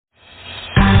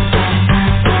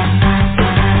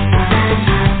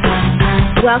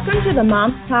Welcome to the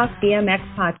Moms Talk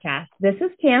BMX podcast. This is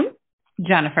Kim,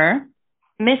 Jennifer,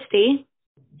 Misty,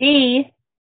 Dee,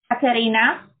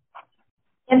 Katerina,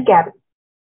 and Gabby.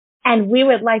 And we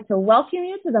would like to welcome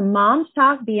you to the Moms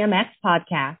Talk BMX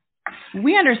podcast.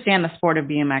 We understand the sport of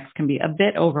BMX can be a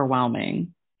bit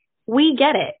overwhelming. We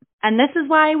get it. And this is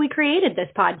why we created this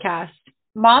podcast.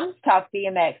 Moms Talk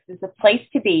BMX is a place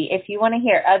to be if you want to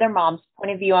hear other moms'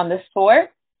 point of view on the sport.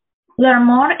 Learn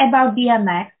more about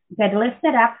BMX, get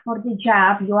lifted up for the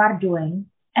job you are doing,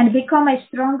 and become a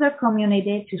stronger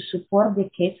community to support the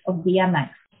kids of BMX.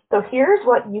 So here's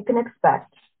what you can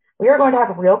expect. We are going to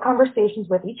have real conversations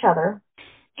with each other.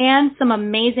 And some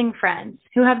amazing friends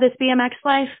who have this BMX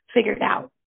life figured out.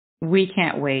 We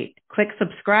can't wait. Click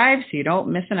subscribe so you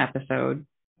don't miss an episode.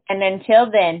 And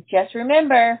until then, just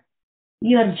remember,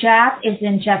 your job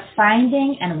isn't just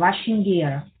finding and washing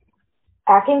gear,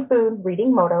 packing food,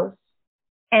 reading motos,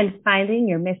 and finding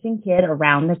your missing kid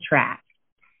around the track.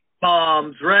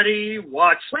 Bombs ready,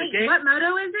 watch the game. Wait, what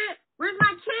moto is it? Where's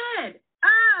my kid?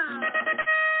 Oh!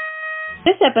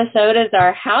 This episode is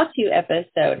our how-to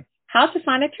episode. How to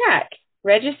find a track,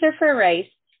 register for a race,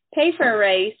 pay for a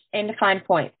race, and to find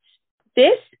points.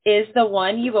 This is the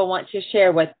one you will want to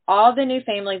share with all the new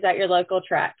families at your local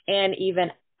track, and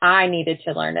even I needed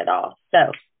to learn it all.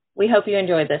 So we hope you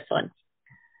enjoy this one.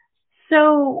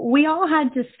 So we all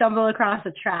had to stumble across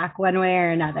a track one way or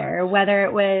another, whether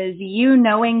it was you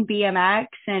knowing BMX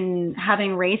and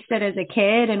having raced it as a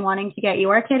kid and wanting to get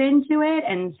your kid into it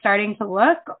and starting to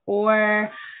look, or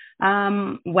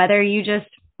whether you just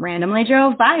randomly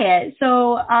drove by it.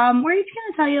 So we're each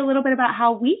going to tell you a little bit about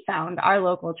how we found our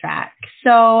local track.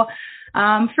 So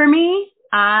for me,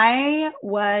 I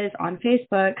was on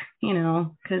Facebook,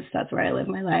 because that's where I live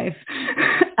my life.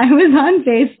 I was on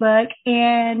Facebook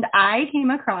and I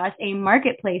came across a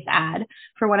marketplace ad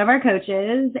for one of our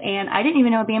coaches, and I didn't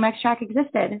even know a BMX track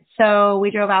existed. So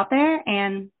we drove out there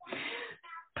and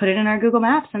put it in our Google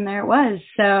Maps, and there it was.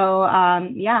 So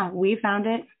we found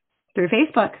it through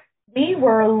Facebook. We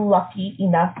were lucky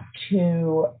enough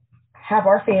to have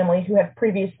our family who had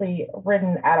previously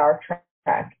ridden at our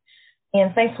track.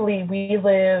 And thankfully, we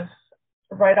live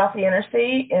right off the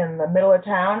interstate in the middle of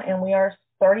town, and we are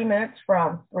 30 minutes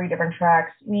from 3 different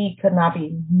tracks. We could not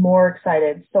be more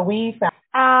excited. So we found...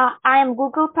 I am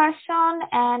Google person,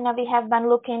 and we have been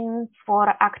looking for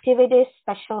activities,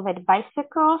 special with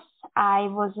bicycles. I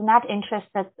was not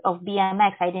interested of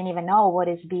BMX. I didn't even know what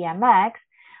is BMX.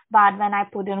 But when I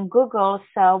put in Google,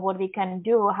 so what we can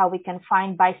do, how we can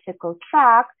find bicycle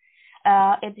track,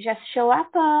 it just show up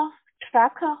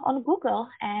track on Google,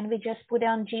 and we just put it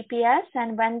on GPS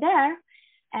and went there,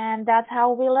 and that's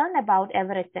how we learn about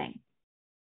everything.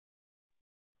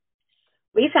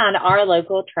 We found our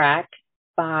local track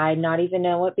by not even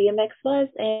knowing what BMX was,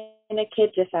 and a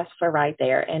kid just asked for a ride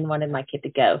there and wanted my kid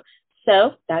to go.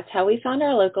 So that's how we found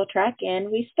our local track, and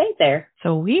we stayed there.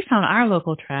 So we found our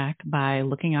local track by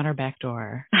looking out our back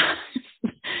door.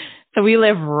 So we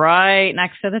live right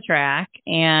next to the track,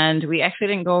 and we actually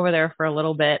didn't go over there for a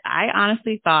little bit. I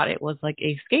honestly thought it was like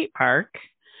a skate park.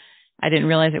 I didn't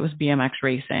realize it was BMX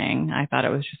racing. I thought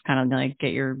it was just kind of like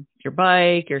get your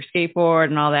bike, your skateboard,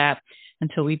 and all that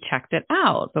until we checked it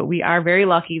out. But we are very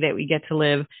lucky that we get to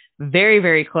live very,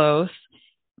 very close,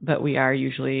 but we are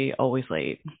usually always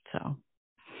late.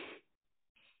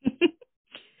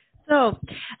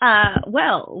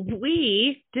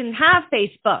 We didn't have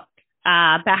Facebook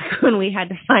back when we had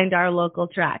to find our local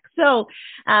track. So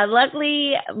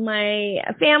luckily, my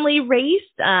family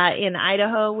raced in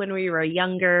Idaho when we were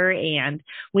younger, and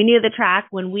we knew the track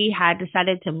when we had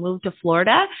decided to move to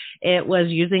Florida. It was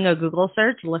using a Google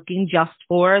search, looking just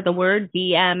for the word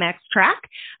BMX track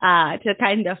to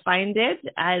kind of find it.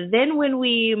 Then when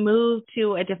we moved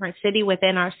to a different city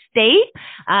within our state,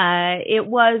 it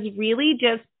was really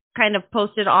just kind of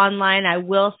posted online. I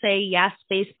will say yes,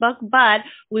 Facebook, but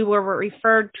we were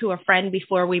referred to a friend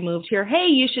before we moved here. Hey,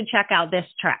 you should check out this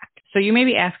track. So you may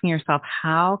be asking yourself,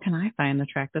 how can I find the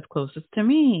track that's closest to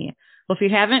me? Well, if you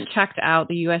haven't checked out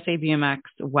the USA BMX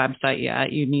website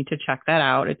yet, you need to check that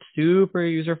out. It's super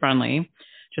user-friendly.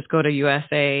 Just go to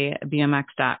usabmx.com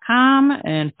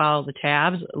and follow the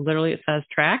tabs. Literally, it says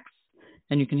tracks,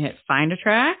 and you can hit find a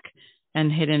track and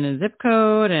hit in a zip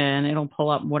code, and it'll pull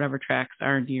up whatever tracks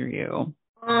are near you.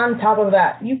 On top of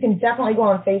that, you can definitely go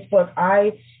on Facebook.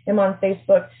 I am on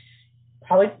Facebook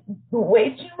probably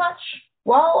way too much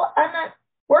while I'm at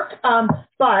work,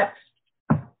 but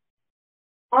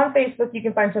on Facebook, you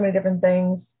can find so many different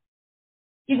things.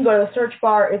 You can go to the search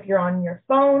bar if you're on your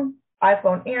phone,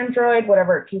 iPhone, Android,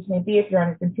 whatever it case may be. If you're on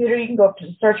your computer, you can go up to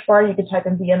the search bar, you can type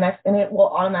in BMX, and it will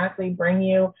automatically bring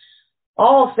you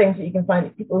all things that you can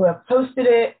find, people who have posted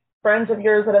it, friends of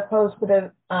yours that have posted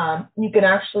it. You can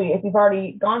actually, if you've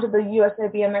already gone to the USA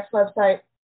BMX website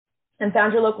and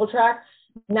found your local track,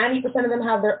 90% of them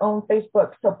have their own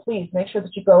Facebook. So please make sure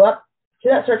that you go up to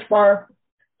that search bar,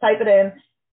 type it in.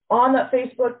 On that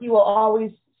Facebook, you will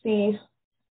always see,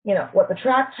 what the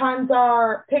track times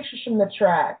are, pictures from the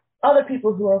track, other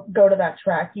people who go to that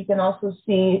track. You can also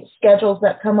see schedules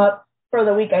that come up for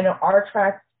the week. I know our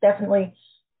track definitely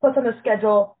puts on the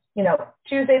schedule,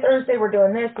 Tuesday, Thursday, we're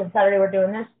doing this, and Saturday, we're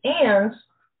doing this. And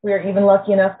we are even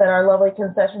lucky enough that our lovely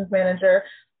concessions manager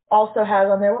also has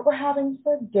on there what we're having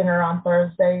for dinner on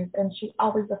Thursdays, and she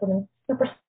always does something super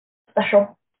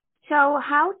special. So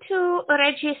how to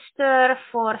register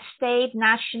for state,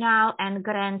 national, and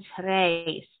grants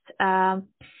race?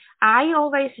 I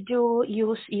always do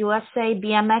use USA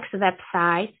BMX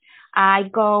website. I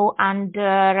go under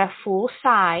a full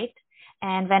site,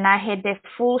 and when I hit the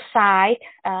full site,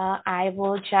 I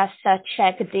will just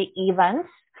check the events.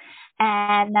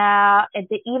 And at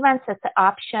the events, it's the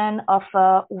option of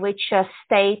which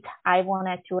state I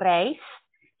wanted to race.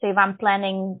 So if I'm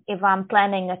planning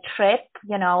a trip,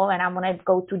 and I want to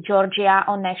go to Georgia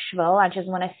or Nashville, I just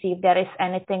want to see if there is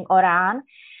anything around.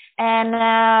 And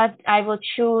I will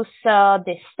choose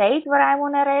the state where I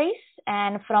want to race.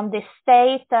 And from the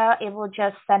state, it will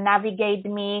just navigate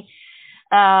me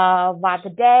what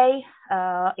day,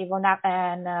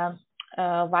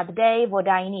 what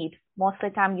I need. Most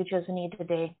of the time, you just need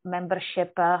the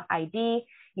membership ID.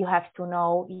 You have to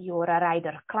know your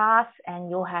rider class, and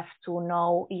you have to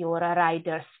know your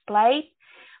rider's plate.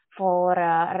 For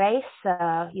a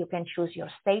race, you can choose your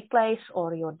state place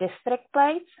or your district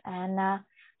place, and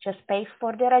just pay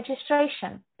for the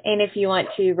registration. And if you want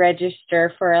to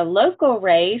register for a local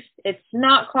race, it's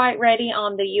not quite ready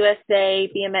on the USA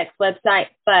BMX website,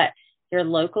 but your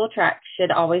local track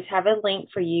should always have a link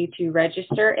for you to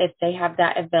register if they have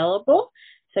that available.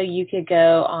 So you could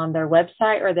go on their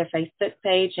website or their Facebook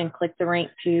page and click the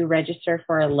link to register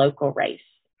for a local race.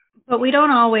 But we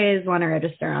don't always want to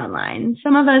register online.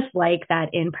 Some of us like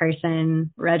that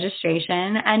in-person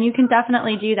registration, and you can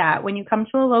definitely do that. When you come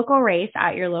to a local race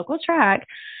at your local track,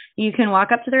 you can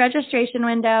walk up to the registration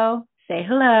window, say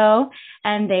hello,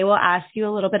 and they will ask you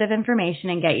a little bit of information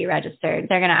and get you registered.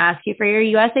 They're going to ask you for your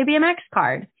USA BMX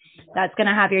card. That's going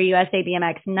to have your USA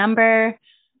BMX number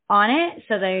on it.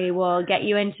 So they will get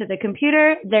you into the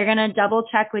computer. They're going to double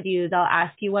check with you. They'll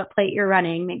ask you what plate you're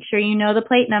running. Make sure you know the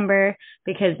plate number,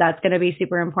 because that's going to be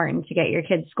super important to get your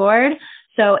kid scored.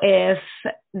 So if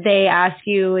they ask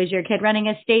you, is your kid running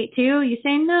a state 2? You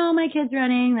say, no, my kid's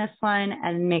running this one,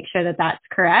 and make sure that that's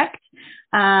correct.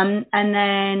 And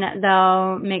then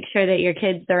they'll make sure that your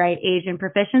kid's the right age and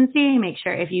proficiency. Make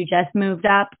sure if you just moved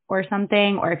up or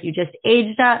something, or if you just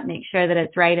aged up, make sure that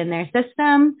it's right in their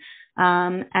system.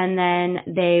 And then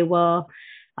they will,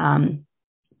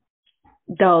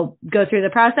 they'll go through the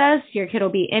process. Your kid will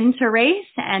be in to race,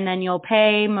 and then you'll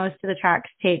pay. Most of the tracks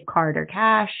take card or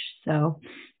cash, so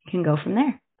you can go from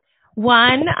there.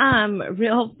 One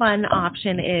real fun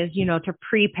option is, to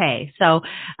prepay. So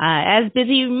as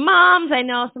busy moms, I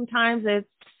know sometimes it's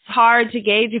hard to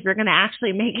gauge if you're going to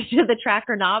actually make it to the track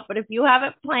or not. But if you have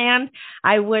it planned,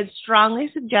 I would strongly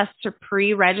suggest to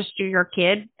pre-register your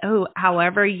kid,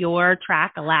 however your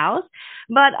track allows.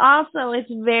 But also, it's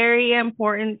very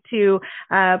important to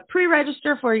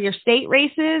pre-register for your state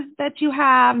races that you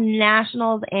have,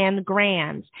 nationals, and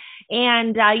grands.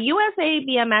 And USA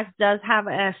BMX does have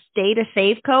a stay to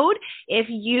save code. If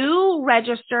you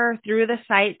register through the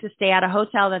site to stay at a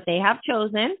hotel that they have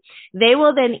chosen, they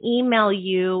will then email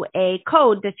you a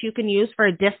code that you can use for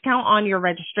a discount on your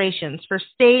registrations for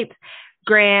states,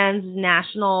 grands,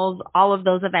 nationals, all of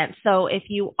those events. So if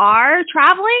you are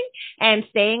traveling and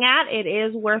staying it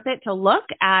is worth it to look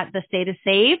at the Stay to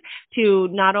Save to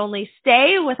not only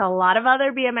stay with a lot of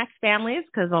other BMX families,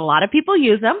 because a lot of people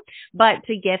use them, but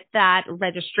to get that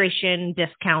registration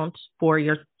discount for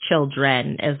your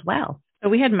children as well. So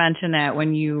we had mentioned that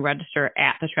when you register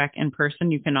at the track in person,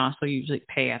 you can also usually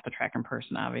pay at the track in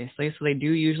person, obviously. So they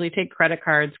do usually take credit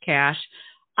cards, cash.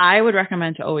 I would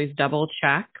recommend to always double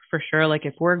check for sure. Like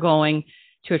if we're going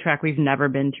to a track we've never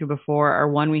been to before or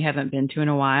one we haven't been to in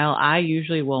a while, I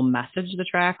usually will message the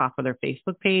track off of their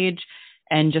Facebook page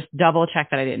and just double check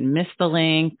that I didn't miss the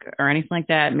link or anything like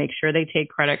that. Make sure they take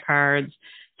credit cards.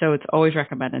 So it's always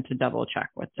recommended to double check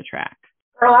with the track.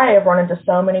 Girl, I have run into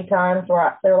so many times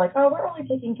where they're like, oh, we're only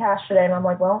taking cash today. And I'm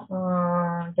like, well,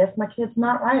 I guess my kid's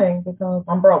not riding because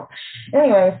I'm broke.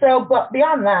 Anyway, but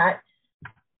beyond that,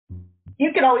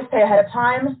 you can always pay ahead of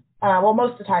time.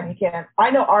 Most of the time you can.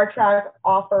 I know our track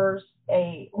offers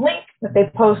a link that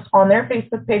they post on their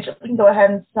Facebook page. You can go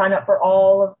ahead and sign up for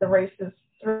all of the races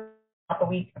throughout the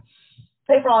week.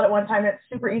 Pay for all at one time. It's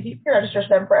super easy. You can register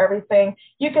them for everything.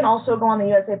 You can also go on the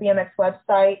USA BMX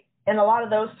website, and a lot of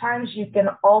those times you can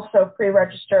also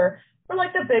pre-register for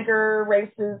like the bigger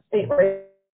races, state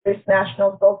race,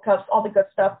 nationals, Gold Cups, all the good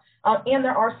stuff. And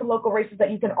there are some local races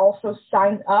that you can also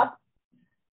sign up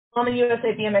on the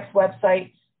USA BMX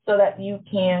website so that you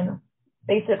can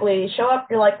basically show up.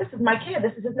 You're like, this is my kid,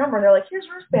 this is his number. And they're like, here's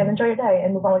your wristband, enjoy your day,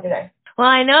 and move on with your day. Well,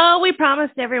 I know we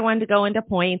promised everyone to go into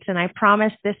points, and I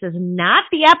promise this is not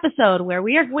the episode where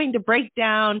we are going to break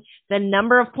down the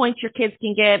number of points your kids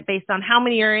can get based on how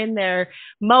many are in their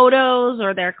motos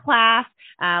or their class.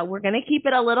 We're going to keep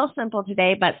it a little simple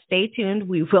today, but stay tuned.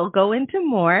 We will go into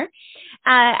more.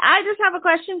 I just have a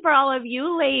question for all of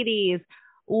you ladies.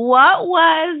 What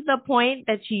was the point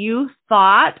that you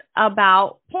thought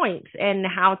about points and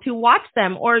how to watch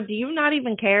them? Or do you not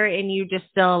even care and you just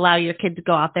still allow your kid to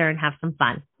go out there and have some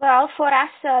fun? Well, for us,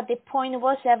 the point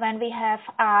was when we have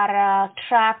our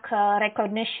track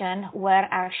recognition, where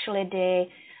actually the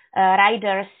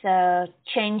riders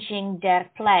changing their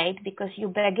plate, because you're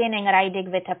beginning riding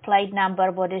with a plate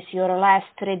number, what is your last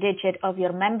 3 digit of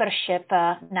your membership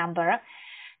number.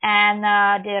 And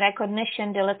the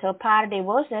recognition, the little party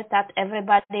was it that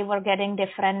everybody were getting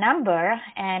different number.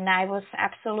 And I was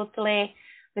absolutely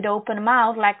with open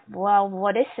mouth, like, well,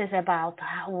 what is this about?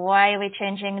 Why are we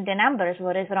changing the numbers?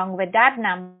 What is wrong with that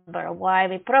number? Why are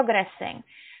we progressing?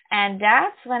 And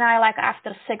that's when I, like,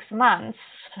 after 6 months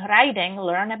riding,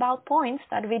 learn about points,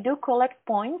 that we do collect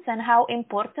points and how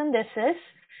important this is,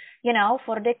 you know,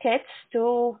 for the kids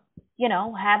to, you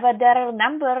know, have their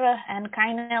number and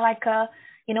kind of like a,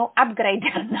 you know, upgrade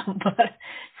their number.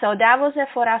 So that was it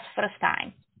for us first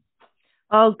time.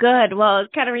 Oh, good. Well,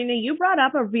 Katerina, you brought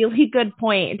up a really good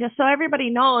point. Just so everybody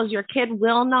knows, your kid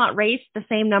will not race the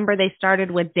same number they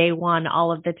started with day one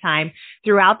all of the time.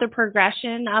 Throughout the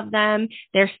progression of them,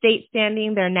 their state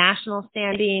standing, their national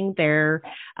standing, their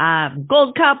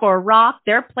Gold Cup or Rock,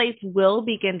 their plates will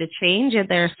begin to change at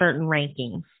their certain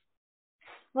rankings.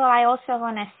 Well, I also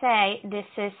want to say this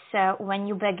is when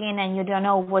you begin and you don't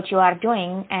know what you are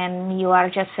doing and you are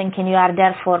just thinking you are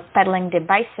there for pedaling the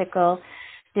bicycle.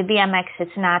 The BMX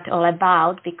it's not all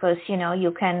about, because, you know,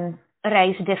 you can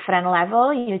race different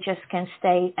level. You just can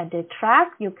stay at the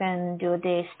track. You can do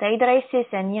the state races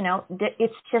and, you know,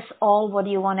 it's just all what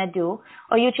you want to do.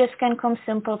 Or you just can come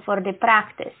simple for the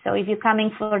practice. So if you're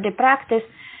coming for the practice,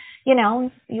 you know,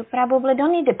 you probably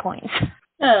don't need the points.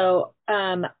 So,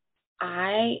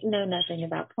 I know nothing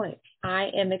about points.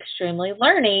 I am extremely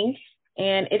learning,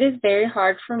 and it is very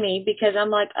hard for me because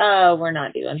I'm like, oh, we're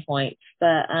not doing points.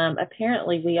 But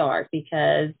apparently we are,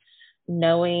 because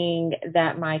knowing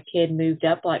that my kid moved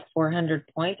up like 400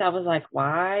 points, I was like,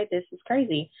 why? This is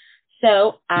crazy.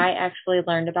 So I actually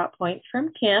learned about points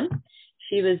from Kim.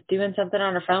 She was doing something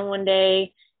on her phone one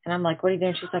day, and I'm like, what are you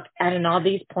doing? She's like, adding all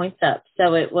these points up.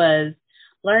 So it was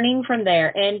learning from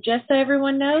there. And just so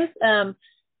everyone knows,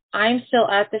 I'm still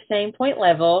at the same point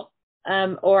level,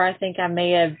 or I think I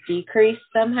may have decreased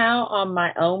somehow on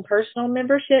my own personal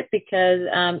membership because,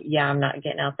 I'm not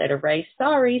getting out there to race.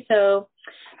 Sorry. So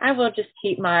I will just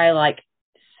keep my like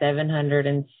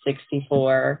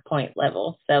 764 point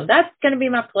level. So that's going to be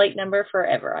my plate number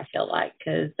forever, I feel like,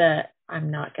 because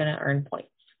I'm not going to earn points.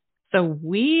 So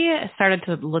we started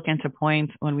to look into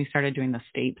points when we started doing the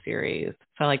state series.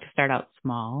 So I like to start out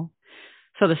small.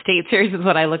 So the state series is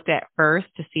what I looked at first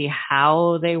to see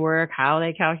how they work, how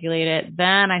they calculate it.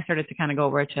 Then I started to kind of go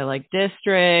over to like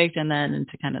district and then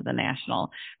into kind of the national.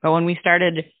 But when we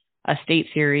started a state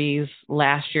series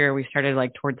last year, we started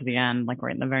like towards the end, like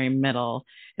right in the very middle,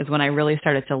 is when I really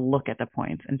started to look at the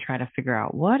points and try to figure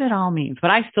out what it all means. But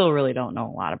I still really don't know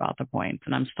a lot about the points,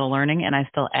 and I'm still learning, and I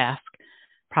still ask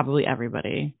probably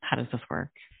everybody, how does this work?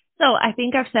 So I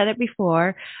think I've said it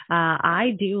before.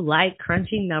 I do like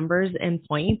crunching numbers and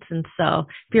points. And so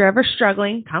if you're ever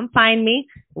struggling, come find me.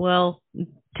 We'll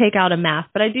take out a math,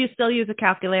 but I do still use a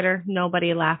calculator.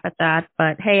 Nobody laugh at that,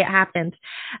 but hey, it happens.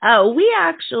 We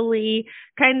actually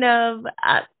kind of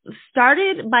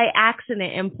started by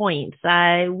accident in points.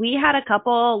 We had a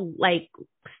couple like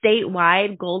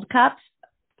statewide Gold Cups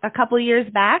a couple years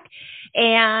back,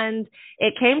 and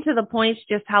it came to the points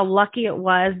just how lucky it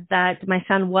was that my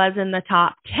son was in the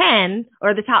top 10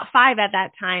 or the top 5 at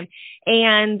that time.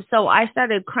 And so I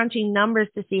started crunching numbers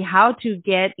to see how to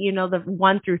get, you know, the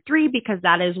 1 through 3, because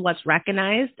that is what's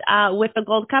recognized with the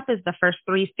Gold Cup is the first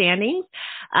 3 standings.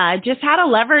 Just how to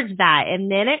leverage that.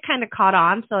 And then it kind of caught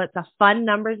on. So it's a fun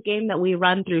numbers game that we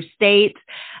run through states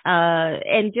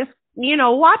and just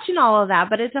watching all of that.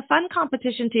 But it's a fun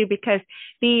competition too, because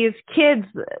these kids,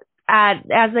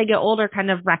 as they get older, kind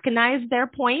of recognize their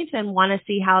points and want to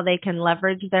see how they can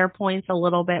leverage their points a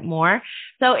little bit more.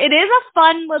 So it is a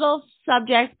fun little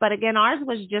subject, but again, ours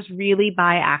was just really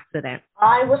by accident.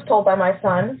 I was told by my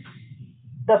son,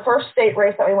 the first state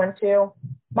race that we went to,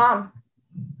 Mom,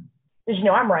 did you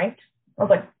know I'm ranked? I was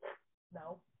like,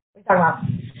 no. What are you talking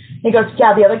about? He goes,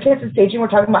 yeah, the other kids at staging were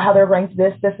talking about how they're ranked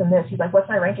this, this, and this. He's like, what's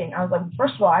my ranking? I was like,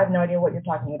 first of all, I have no idea what you're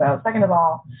talking about. Second of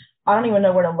all, I don't even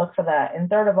know where to look for that. And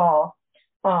third of all,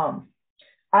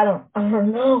 I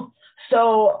don't know.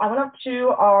 So I went up to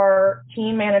our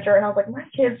team manager and I was like, my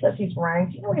kid says he's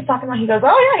ranked. You know what he's talking about? He goes,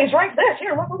 oh yeah, he's ranked this.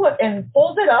 Here, look. And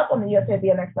pulls it up on the USA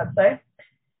BMX website.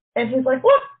 And he's like,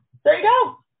 look, there you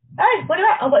go. Hey, look at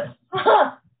that. I was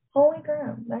like, holy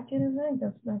crap, that kid is ranked.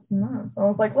 That's nuts. I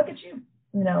was like, look at you,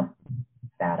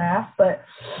 badass. But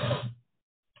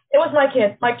it was my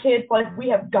kid. My kid's like, we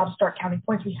have got to start counting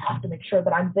points. We have to make sure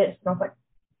that I'm this. And I was like,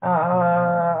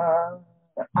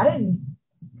 I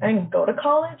didn't go to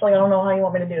college. Like, I don't know how you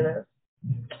want me to do this.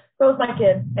 So it was my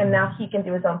kid, and now he can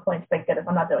do his own points. Thank goodness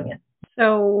I'm not doing it.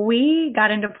 So we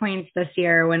got into points this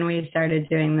year when we started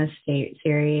doing the state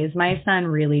series. My son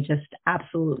really just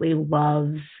absolutely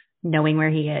loves knowing where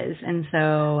he is. And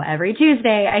so every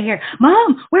Tuesday I hear,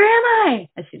 Mom, where am I?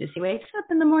 As soon as he wakes up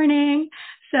in the morning.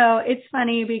 So it's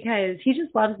funny because he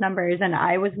just loves numbers, and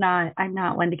I'm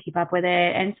not one to keep up with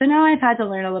it. And so now I've had to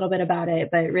learn a little bit about it,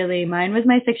 but really mine was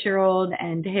my 6-year-old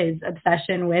and his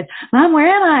obsession with, Mom, where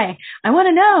am I want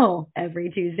to know, every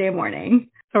Tuesday morning.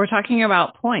 So we're talking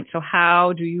about points. So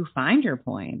how do you find your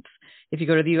points? If you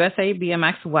go to the USA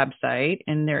BMX website,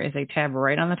 and there is a tab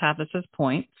right on the top that says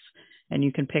points, and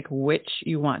you can pick which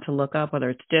you want to look up, whether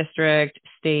it's district,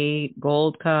 state,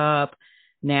 Gold Cup,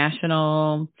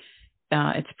 national.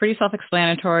 It's pretty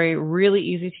self-explanatory, really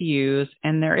easy to use.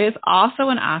 And there is also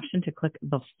an option to click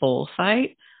the full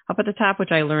site up at the top,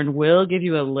 which I learned will give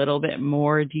you a little bit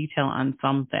more detail on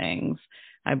some things.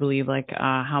 I believe like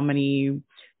how many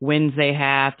wins they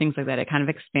have, things like that. It kind of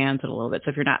expands it a little bit.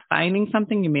 So if you're not finding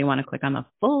something, you may want to click on the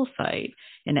full site,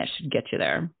 and that should get you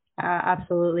there.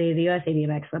 Absolutely. The USA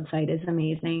BMX website is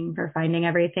amazing for finding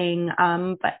everything.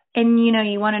 You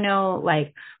want to know,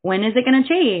 like, when is it going to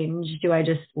change? Do I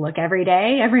just look every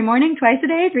day, every morning, twice a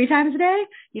day, 3 times a day?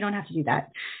 You don't have to do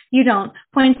that. You don't.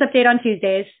 Points update on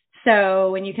Tuesdays.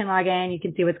 So when you can log in, you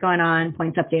can see what's going on.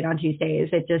 Points update on Tuesdays.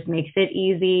 It just makes it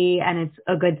easy, and it's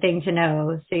a good thing to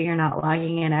know. So you're not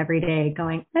logging in every day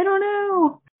going, I don't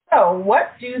know. So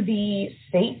what do the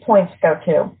state points go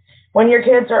to? When your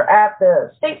kids are at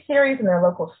the state series in their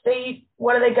local state,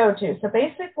 what do they go to? So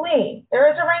basically, there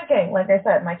is a ranking. Like I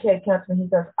said, my kid comes to me, he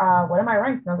goes, what am I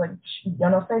ranked? And I was like, you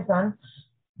don't say, son.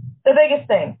 The biggest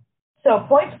thing. So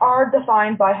points are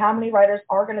defined by how many riders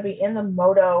are going to be in the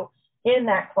moto in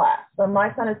that class. So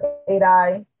my son is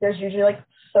 8I. There's usually like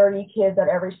 30 kids at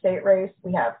every state race.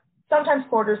 We have sometimes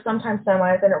quarters, sometimes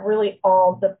semis, and it really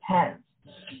all depends.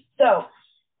 So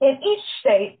in each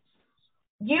state,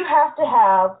 you have to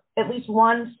have at least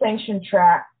one sanctioned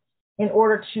track in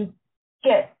order to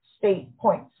get state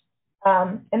points.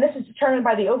 And this is determined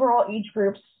by the overall age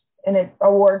groups, and it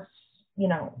awards,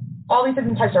 all these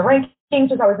different types of rankings.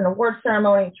 There's always an award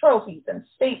ceremony, trophies, and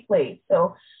state plates.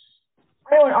 So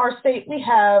I know in our state, we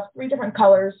have 3 different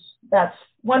colors. That's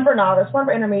one for novice, one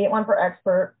for intermediate, one for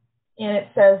expert. And it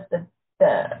says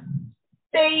the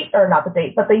date, or not the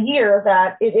date, but the year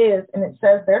that it is. And it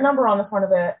says their number on the front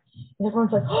of it. And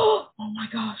everyone's like, oh my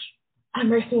gosh, I'm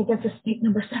racing against a state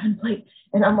number 7 plate.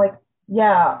 And I'm like,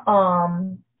 yeah,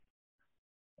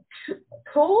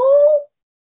 cool.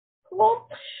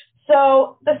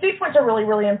 So the state points are really,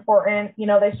 really important.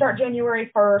 They start January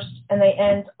 1st and they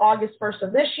end August 1st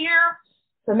of this year.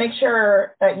 So make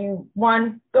sure that you,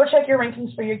 1, go check your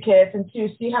rankings for your kids, and 2,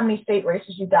 see how many state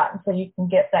races you've gotten so you can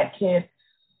get that kid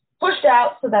pushed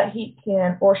out so that he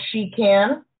can or she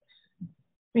can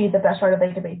be the best rider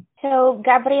they can be. So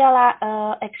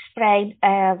Gabriela explained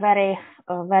very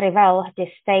well the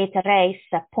state race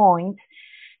point,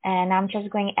 and I'm just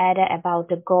going to add about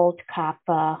the Gold Cup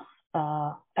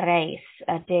race.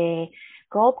 The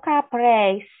Gold Cup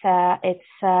race,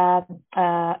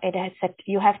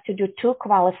 you have to do 2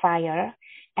 qualifiers,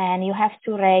 and you have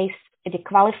to race. The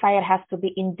qualifier has to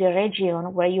be in the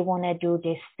region where you want to do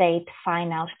the state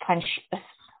final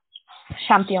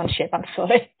championship. I'm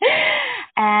sorry.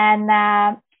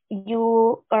 And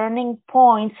you earning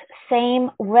points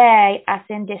same way as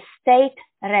in the state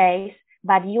race,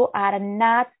 but you are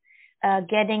not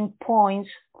getting points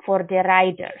for the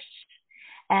riders.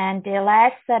 And the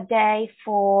last day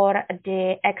for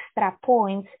the extra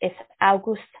points is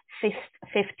August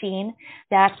 15.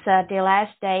 That's the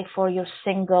last day for your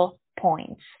single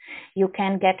points. You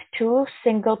can get 2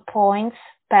 single points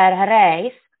per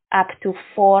race, up to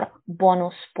 4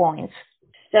 bonus points.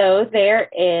 So there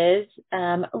is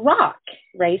ROC,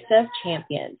 Race of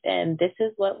Champions, and this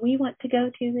is what we want to go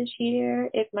to this year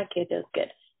if my kid does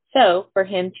good. So for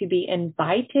him to be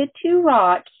invited to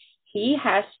ROC, he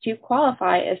has to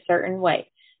qualify a certain way.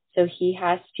 So he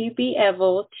has to be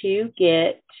able to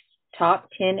get top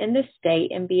 10 in the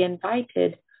state and be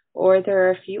invited, or there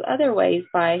are a few other ways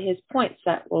by his points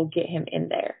that will get him in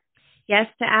there. Yes,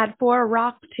 to add for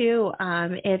ROC too,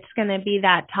 it's going to be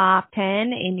that top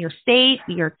 10 in your state,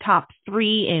 your top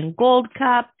 3 in Gold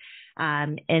Cup,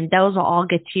 and those will all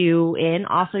get you in.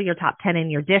 Also, your top 10 in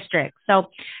your district. So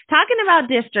talking about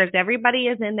district, everybody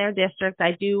is in their district.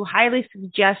 I do highly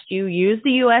suggest you use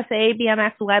the USA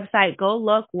BMX website. Go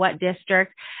look what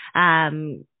district.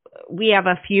 We have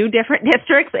a few different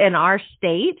districts in our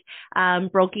state,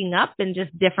 broken up in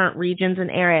just different regions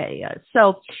and areas.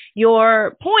 So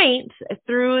your points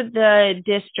through the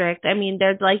district, I mean,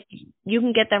 there's like, you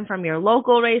can get them from your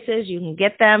local races. You can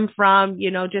get them from,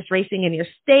 just racing in your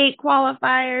state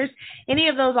qualifiers. Any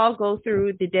of those all go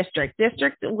through the district.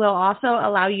 District will also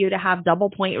allow you to have double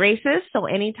point races. So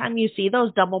anytime you see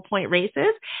those double point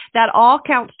races, that all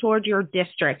counts towards your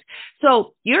district.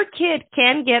 So your kid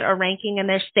can get a ranking in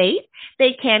their state.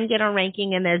 They can get a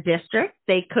ranking in their district.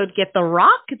 They could get the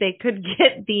ROC. They could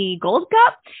get the Gold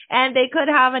Cup, and they could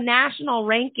have a national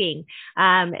ranking.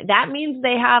 That means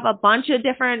they have a bunch of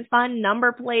different fun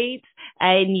number plates,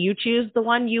 and you choose the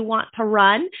one you want to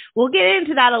run. We'll get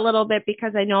into that a little bit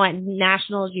because I know at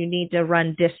nationals you need to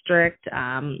run district,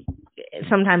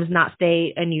 sometimes not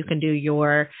state, and you can do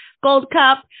your Gold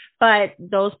Cup, but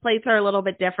those plates are a little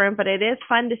bit different. But it is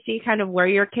fun to see kind of where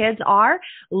your kids are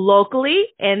locally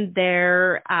in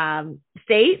their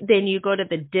state. Then you go to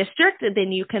the district, and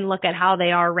then you can look at how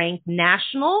they are ranked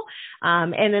national.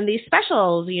 And then these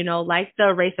specials, like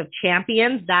the Race of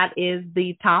Champions, that is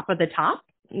the top of the top.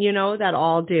 That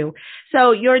all do.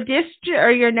 So your district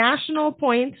or your national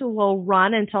points will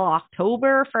run until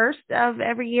October 1st of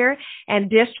every year, and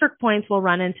district points will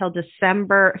run until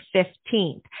December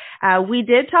 15th. We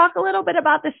did talk a little bit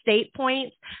about the state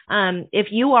points.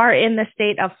 If you are in the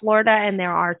state of Florida and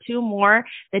there are 2 more,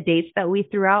 the dates that we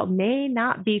threw out may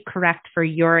not be correct for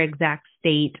your exact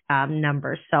state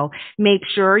numbers. So make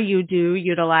sure you do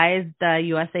utilize the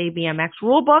USA BMX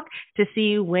rulebook to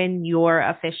see when your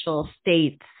official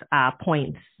state's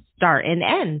points start and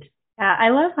end. I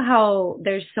love how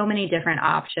there's so many different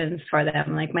options for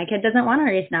them. Like my kid doesn't want to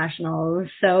race nationals,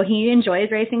 so he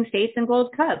enjoys racing states and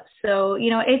Gold Cups. So,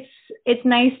 it's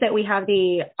nice that we have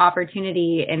the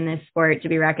opportunity in this sport to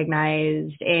be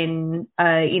recognized in,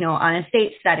 on a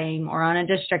state setting or on a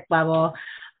district level.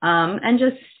 And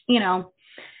just,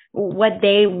 what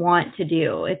they want to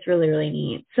do. It's really, really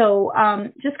neat. So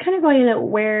just kind of going into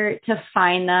where to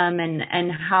find them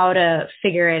and how to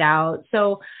figure it out.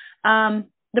 So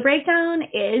the breakdown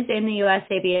is in the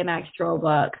USA BMX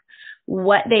rulebook,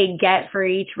 what they get for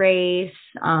each race,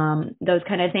 those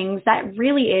kind of things. That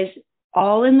really is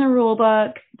all in the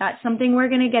rulebook. That's something we're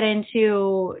going to get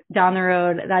into down the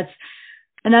road. That's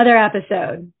another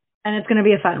episode, and it's going to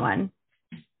be a fun one.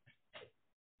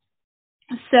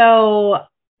 So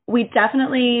we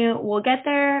definitely will get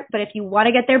there, but if you want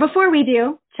to get there before we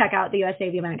do, check out the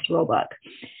USA BMX rulebook.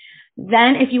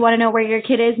 Then if you want to know where your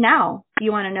kid is now,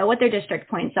 you want to know what their district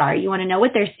points are, you want to know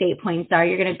what their state points are,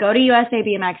 you're going to go to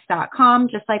usabmx.com,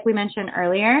 just like we mentioned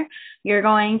earlier. You're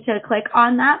going to click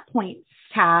on that points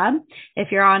tab.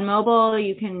 If you're on mobile,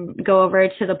 you can go over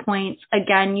to the points.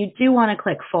 Again, you do want to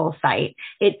click full site.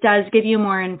 It does give you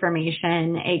more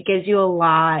information. It gives you a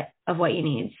lot of what you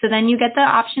need. So then you get the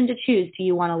option to choose. Do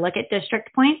you want to look at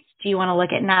district points? Do you want to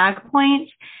look at NAG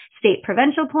points, state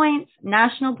provincial points,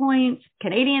 national points,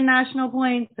 Canadian national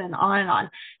points, and on and on?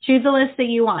 Choose the list that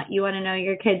you want. You want to know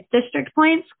your kid's district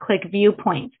points? Click view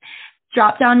points.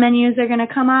 Drop-down menus are going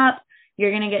to come up.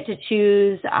 You're going to get to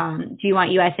choose, do you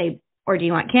want USA or do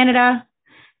you want Canada?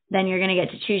 Then you're going to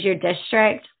get to choose your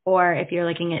district, or if you're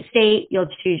looking at state, you'll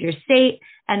choose your state,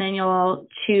 and then you'll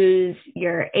choose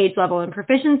your age level and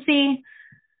proficiency.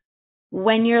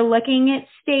 When you're looking at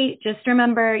state, just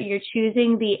remember you're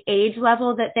choosing the age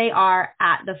level that they are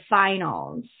at the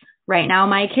finals. Right now,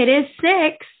 my kid is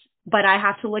 6, but I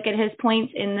have to look at his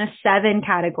points in the 7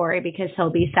 category because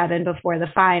he'll be 7 before the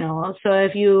finals. So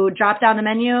if you drop down the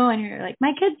menu and you're like,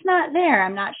 my kid's not there,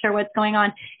 I'm not sure what's going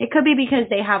on, it could be because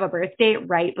they have a birth date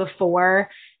right before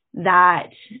that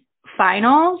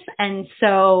finals. And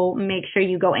so make sure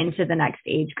you go into the next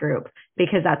age group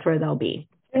because that's where they'll be.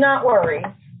 Do not worry.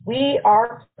 We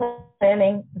are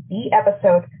planning the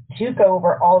episode to go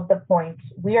over all of the points.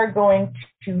 We are going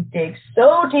to dig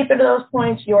so deep into those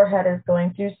points, your head is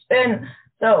going to spin.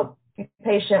 So be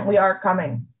patient. We are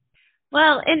coming.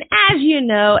 Well, and as you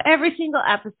know, every single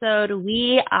episode,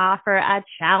 we offer a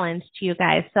challenge to you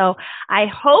guys. So I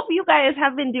hope you guys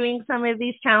have been doing some of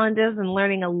these challenges and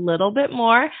learning a little bit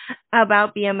more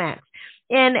about BMX.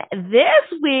 And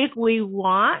this week, we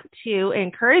want to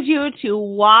encourage you to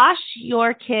wash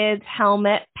your kids'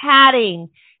 helmet padding.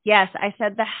 Yes, I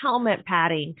said the helmet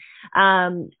padding.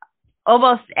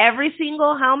 Almost every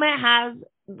single helmet has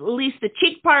at least the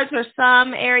cheek parts or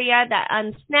some area that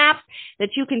unsnaps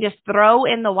that you can just throw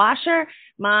in the washer.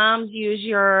 Moms, use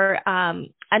your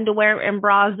underwear and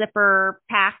bra zipper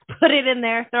pack, put it in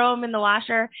there, throw them in the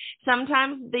washer.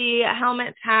 Sometimes the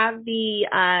helmets have the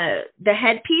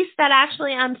headpiece that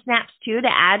actually unsnaps too to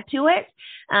add to it.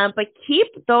 But keep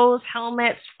those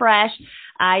helmets fresh.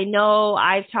 I know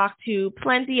I've talked to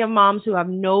plenty of moms who have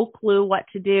no clue what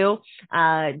to do.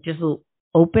 Just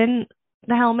open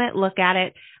the helmet, look at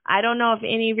it. I don't know if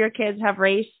any of your kids have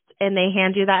raced and they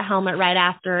hand you that helmet right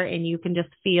after and you can just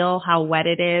feel how wet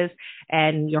it is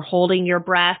and you're holding your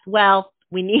breath. Well,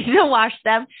 we need to wash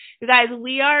them. You guys,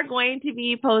 we are going to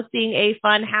be posting a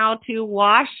fun how to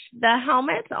wash the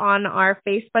helmets on our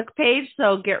Facebook page.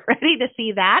 So get ready to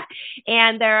see that.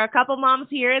 And there are a couple moms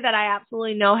here that I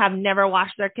absolutely know have never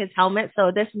washed their kids' helmets. So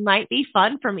this might be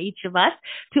fun from each of us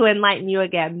to enlighten you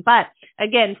again. But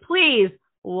again, please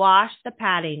wash the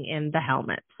padding in the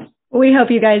helmets. We hope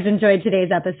you guys enjoyed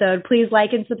today's episode. Please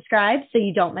like and subscribe so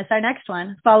you don't miss our next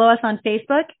one. Follow us on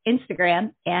Facebook,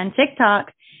 Instagram, and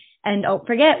TikTok. And don't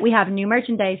forget, we have new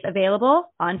merchandise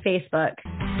available on Facebook.